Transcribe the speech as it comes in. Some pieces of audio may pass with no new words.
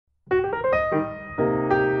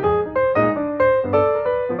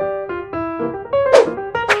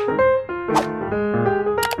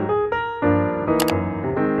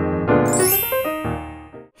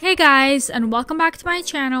guys, and welcome back to my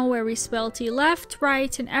channel where we spill tea left,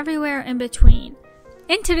 right, and everywhere in between.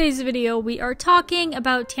 In today's video, we are talking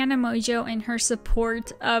about Tana Mongeau and her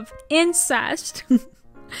support of incest,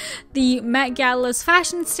 the Met Gala's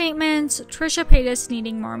fashion statements, Trisha Paytas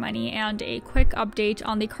needing more money, and a quick update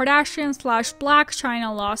on the Kardashian/Blac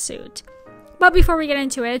Chyna lawsuit. But before we get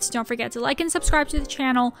into it, don't forget to like and subscribe to the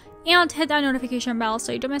channel and hit that notification bell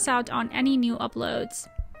so you don't miss out on any new uploads.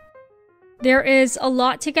 There is a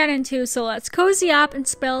lot to get into, so let's cozy up and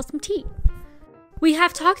spill some tea. We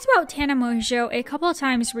have talked about Tana Mongeau a couple of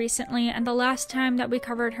times recently, and the last time that we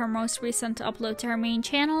covered her most recent upload to her main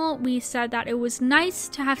channel, we said that it was nice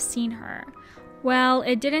to have seen her. Well,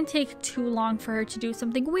 it didn't take too long for her to do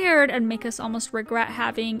something weird and make us almost regret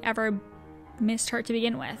having ever missed her to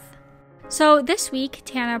begin with. So this week,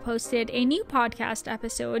 Tana posted a new podcast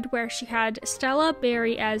episode where she had Stella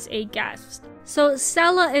Barey as a guest. So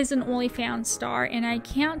Stella is an OnlyFans star, and I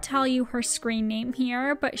can't tell you her screen name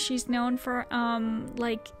here, but she's known for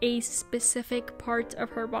like a specific part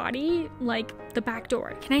of her body, like the back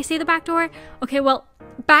door. Can I say the back door? Okay, well,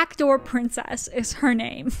 Backdoor Princess is her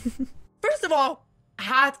name. First of all,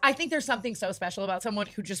 I think there's something so special about someone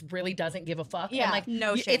who just really doesn't give a fuck. Yeah, and like,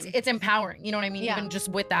 no shame. It's empowering, you know what I mean? Yeah. Even just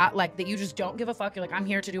with that, like that you just don't give a fuck. You're like, I'm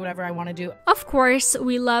here to do whatever I want to do. Of course,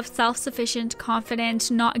 we love self-sufficient, confident,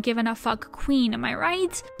 not giving a fuck queen, am I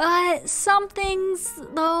right? But some things,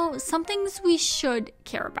 though, some things we should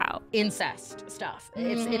care about. Incest stuff.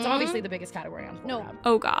 It's obviously the biggest category on Pornhub.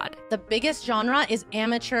 Oh god. The biggest genre is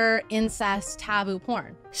amateur incest taboo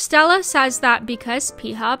porn. Stella says that because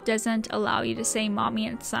P-Hub doesn't allow you to say mommy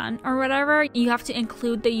and son or whatever, you have to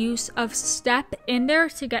include the use of step in there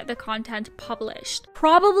to get the content published.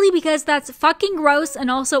 Probably because that's fucking gross and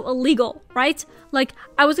also illegal, right? Like,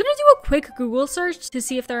 I was gonna do a quick Google search to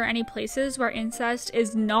see if there are any places where incest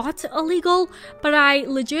is not illegal, but I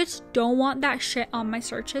legit don't want that shit on my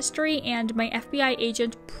search history, and my FBI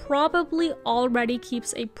agent probably already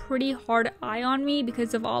keeps a pretty hard eye on me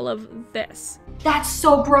because of all of this. That's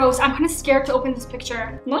so gross. I'm kind of scared to open this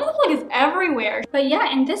picture. One of the plug is everywhere. But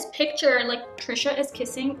yeah, in this picture, like Trisha is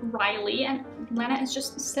kissing Riley and Lena is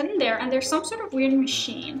just sitting there, and there's some sort of weird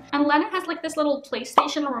machine. And Lena has like this little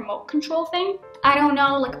PlayStation remote control thing. I don't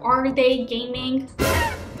know, like, are they gaming?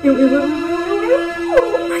 Oh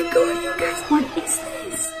my god, you guys, what is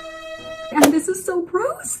this? And this is so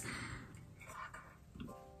gross.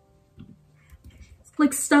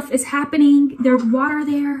 Like, stuff is happening. There's water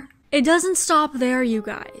there. It doesn't stop there, you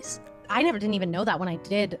guys. I didn't even know that when I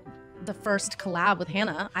did the first collab with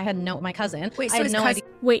Hannah. I had my cousin. Wait, so I had his no idea.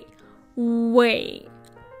 Wait.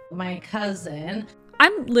 My cousin.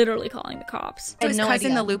 I'm literally calling the cops. So is no cousin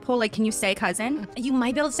idea. the loophole? Like, can you say cousin? You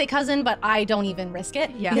might be able to say cousin, but I don't even risk it.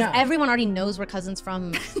 Yeah. Because everyone already knows we're cousins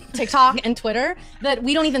from TikTok and Twitter, that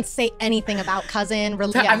we don't even say anything about cousin.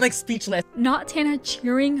 I'm like speechless. Not Tana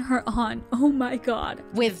cheering her on. Oh my god.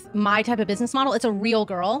 With my type of business model, it's a real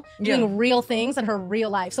girl doing real things in her real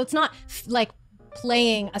life. So it's not like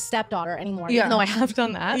playing a stepdaughter anymore, even though I have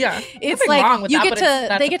done that. Yeah. It's Nothing like wrong with you that, get but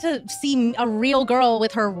to they get to see a real girl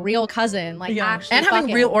with her real cousin, like actually and having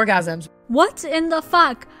fucking. real orgasms. What in the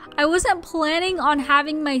fuck? I wasn't planning on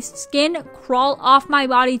having my skin crawl off my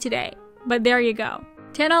body today, but there you go.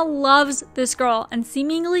 Tana loves this girl and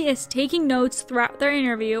seemingly is taking notes throughout their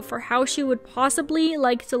interview for how she would possibly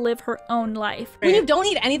like to live her own life. When you don't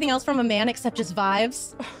need anything else from a man except just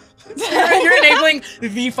vibes. You're enabling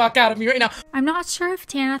the fuck out of me right now. I'm not sure if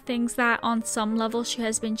Tana thinks that on some level she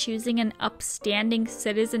has been choosing an upstanding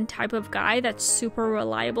citizen type of guy that's super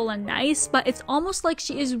reliable and nice, but it's almost like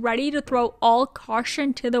she is ready to throw all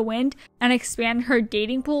caution to the wind and expand her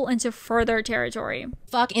dating pool into further territory.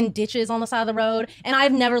 Fuck in ditches on the side of the road, and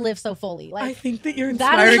I've never lived so fully. Like, I think that you're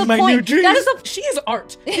that is inspiring the my point. new dreams. That is the She is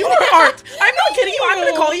art. You are art. I'm not kidding you. I'm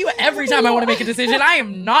gonna call you every time I want to make a decision. I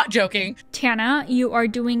am not joking. Tana, you are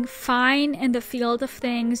doing fine in the field of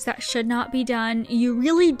things that should not be done. You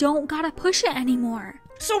really don't gotta push it anymore.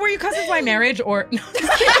 So were you cousins by marriage or no?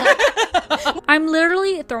 I'm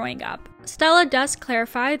literally throwing up. Stella does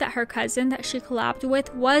clarify that her cousin that she collabed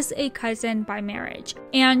with was a cousin by marriage.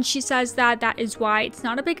 And she says that that is why it's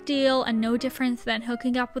not a big deal and no different than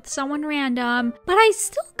hooking up with someone random. But I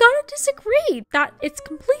still gotta disagree that it's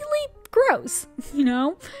completely gross, you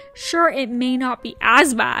know? Sure, it may not be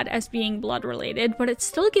as bad as being blood related, but it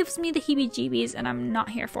still gives me the heebie-jeebies and I'm not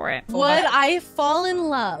here for it. would I fall in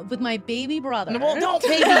love with my baby brother? Well, don't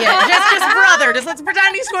baby it. Just brother. Just let's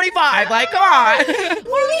pretend he's 25. Like, come on.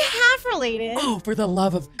 What are we half related? Oh, for the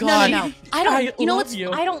love of God. No. I don't. You know love what's?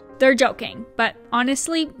 you. I don't. They're joking, but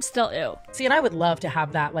honestly, still ew. See, and I would love to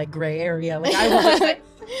have that like gray area. Like I would.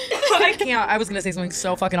 I can't. I was gonna say something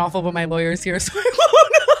so fucking awful, but my lawyer's here, so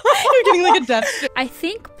You're getting like a death stare. I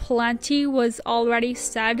think plenty was already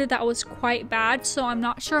said that was quite bad, so I'm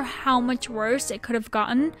not sure how much worse it could have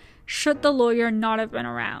gotten should the lawyer not have been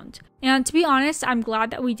around. And to be honest, I'm glad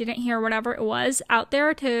that we didn't hear whatever it was out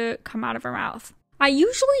there to come out of her mouth. I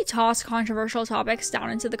usually toss controversial topics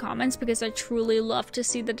down into the comments because I truly love to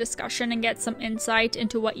see the discussion and get some insight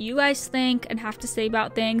into what you guys think and have to say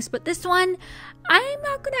about things, but this one, I'm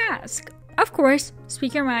not gonna ask. Of course,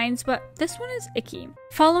 speak your minds, but this one is icky.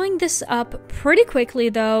 Following this up pretty quickly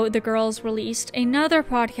though, the girls released another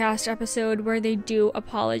podcast episode where they do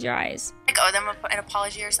apologize. Like, owe them an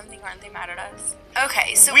apology or something? Aren't they mad at us?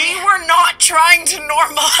 Okay, so we were not trying to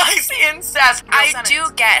normalize incest. I do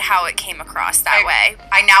get how it came across that way.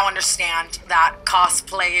 I now understand that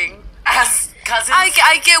cosplaying as cousins.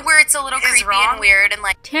 I get where it's a little creepy wrong. and weird and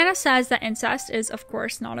like. Tana says that incest is of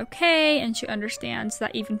course not okay, and she understands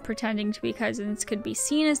that even pretending to be cousins could be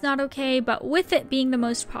seen as not okay, but with it being the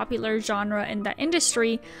most popular genre in the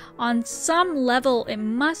industry, on some level it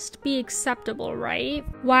must be acceptable, right?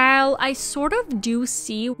 While I sort of do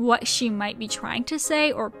see what she might be trying to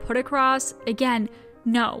say or put across, again,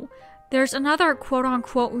 no. There's another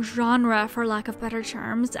quote-unquote genre, for lack of better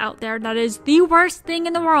terms, out there that is the worst thing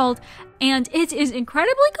in the world, and it is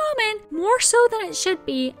incredibly common, more so than it should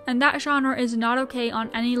be, and that genre is not okay on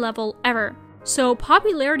any level ever. So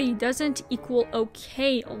popularity doesn't equal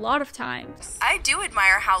okay a lot of times. I do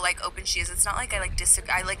admire how like open she is. It's not like I like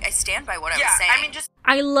disagree. I stand by what I was saying. I mean, just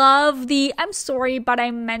I love the "I'm sorry, but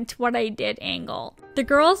I meant what I did" angle. The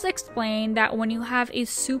girls explain that when you have a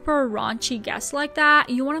super raunchy guest like that,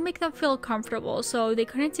 you want to make them feel comfortable, so they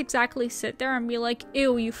couldn't exactly sit there and be like,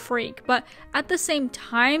 ew, you freak. But at the same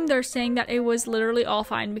time, they're saying that it was literally all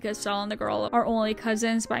fine because Stella and the girl are only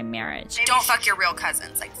cousins by marriage. Don't fuck your real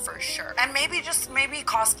cousins, like for sure. and maybe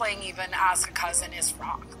cosplaying even as a cousin is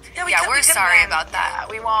wrong. Yeah, we're sorry about that.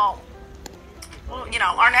 We won't. Well, you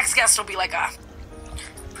know, our next guest will be like a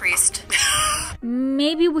Priest.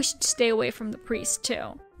 Maybe we should stay away from the priest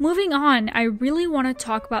too. Moving on, I really want to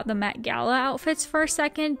talk about the Met Gala outfits for a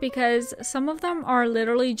second because some of them are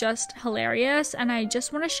literally just hilarious and I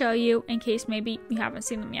just want to show you in case maybe you haven't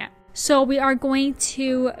seen them yet. So we are going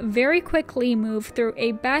to very quickly move through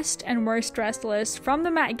a best and worst dressed list from the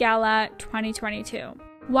Met Gala 2022.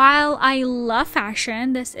 While I love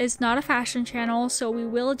fashion, this is not a fashion channel, so we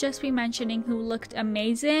will just be mentioning who looked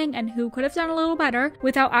amazing and who could have done a little better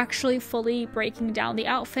without actually fully breaking down the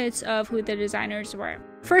outfits of who the designers were.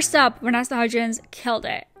 First up, Vanessa Hudgens killed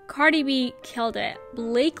it. Cardi B killed it.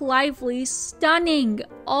 Blake Lively, stunning.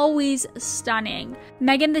 Always stunning.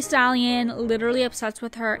 Megan Thee Stallion, literally obsessed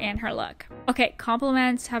with her and her look. Okay,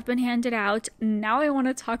 compliments have been handed out. Now I want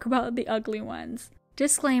to talk about the ugly ones.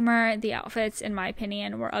 Disclaimer, the outfits, in my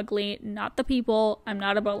opinion, were ugly, not the people. I'm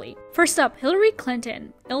not a bully. First up, Hillary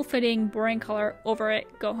Clinton. Ill-fitting, boring color, over it,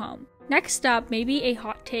 go home. Next up, maybe a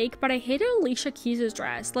hot take, but I hated Alicia Keys'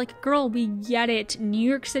 dress. Like, girl, we get it. New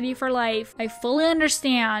York City for life. I fully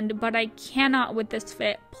understand, but I cannot with this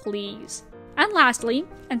fit, please. And lastly,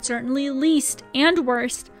 and certainly least and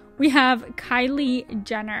worst, we have Kylie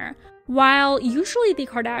Jenner. While usually the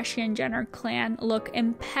Kardashian-Jenner clan look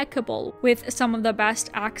impeccable with some of the best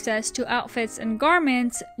access to outfits and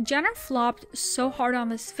garments, Jenner flopped so hard on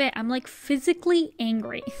this fit, I'm like physically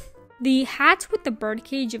angry. The hat with the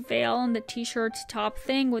birdcage veil and the t-shirt top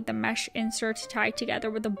thing with the mesh insert tied together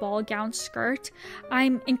with a ball gown skirt,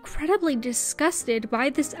 I'm incredibly disgusted by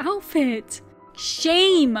this outfit.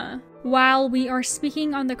 Shame! While we are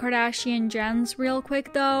speaking on the Kardashian gens real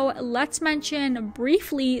quick though, let's mention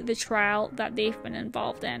briefly the trial that they've been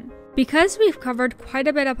involved in. Because we've covered quite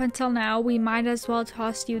a bit up until now, we might as well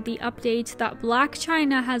toss you the update that Blac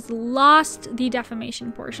Chyna has lost the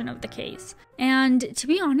defamation portion of the case. And to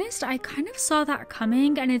be honest, I kind of saw that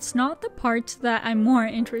coming, and it's not the part that I'm more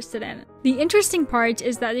interested in. The interesting part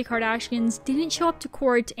is that the Kardashians didn't show up to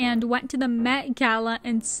court and went to the Met Gala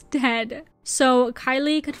instead. So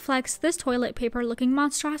Kylie could flex this toilet paper looking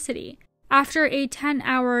monstrosity. After a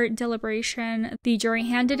 10-hour deliberation, the jury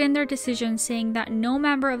handed in their decision saying that no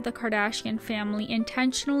member of the Kardashian family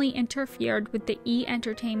intentionally interfered with the E!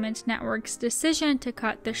 Entertainment Network's decision to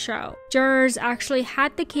cut the show. Jurors actually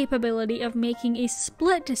had the capability of making a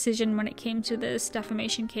split decision when it came to this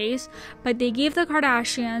defamation case, but they gave the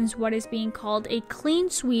Kardashians what is being called a clean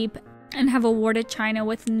sweep and have awarded China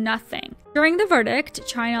with nothing. During the verdict,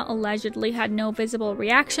 China allegedly had no visible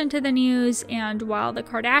reaction to the news, and while the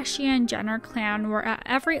Kardashian-Jenner clan were at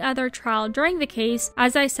every other trial during the case,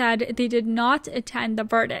 as I said, they did not attend the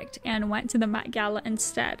verdict and went to the Met Gala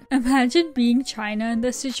instead. Imagine being China in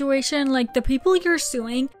this situation. Like, the people you're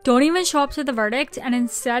suing don't even show up to the verdict and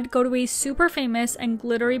instead go to a super famous and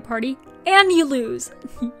glittery party, and you lose.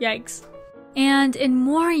 Yikes. And in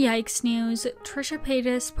more yikes news, Trisha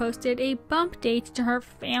Paytas posted a bump date to her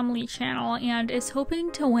family channel and is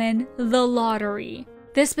hoping to win the lottery.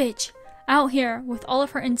 This bitch, out here with all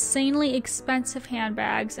of her insanely expensive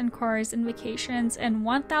handbags and cars and vacations and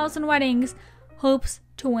 1,000 weddings, hopes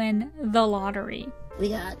to win the lottery. We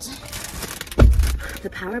got the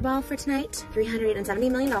Powerball for tonight,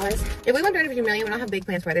 $370 million. If we won 30 million, we don't have big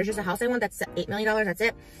plans for it. There's just a house I want that's $8 million, that's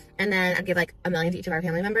it. And then I'd give like $1 million to each of our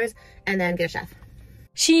family members and then get a chef.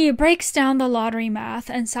 She breaks down the lottery math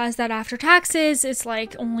and says that after taxes, it's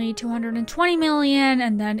like only $220 million.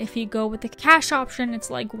 And then if you go with the cash option, it's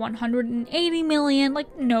like $180 million,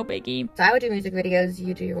 like no biggie. So I would do music videos,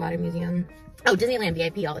 you do your water museum. Oh, Disneyland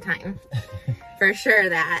VIP all the time. For sure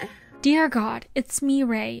that. Dear God, it's me,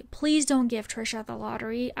 Ray. Please don't give Trisha the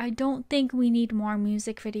lottery. I don't think we need more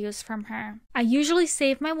music videos from her. I usually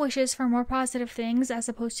save my wishes for more positive things as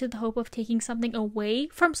opposed to the hope of taking something away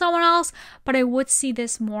from someone else, but I would see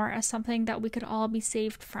this more as something that we could all be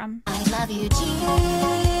saved from. I love you,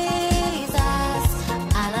 Jesus.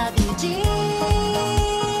 I love you, Jesus.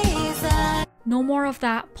 No more of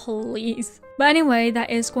that, please. But anyway, that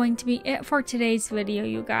is going to be it for today's video,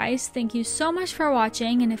 you guys. Thank you so much for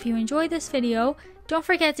watching, and if you enjoyed this video, don't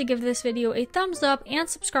forget to give this video a thumbs up and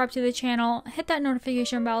subscribe to the channel. Hit that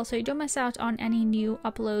notification bell so you don't miss out on any new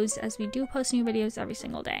uploads, as we do post new videos every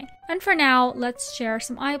single day. And for now, let's share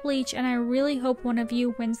some eye bleach, and I really hope one of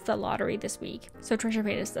you wins the lottery this week, so Trisha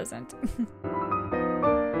Paytas doesn't.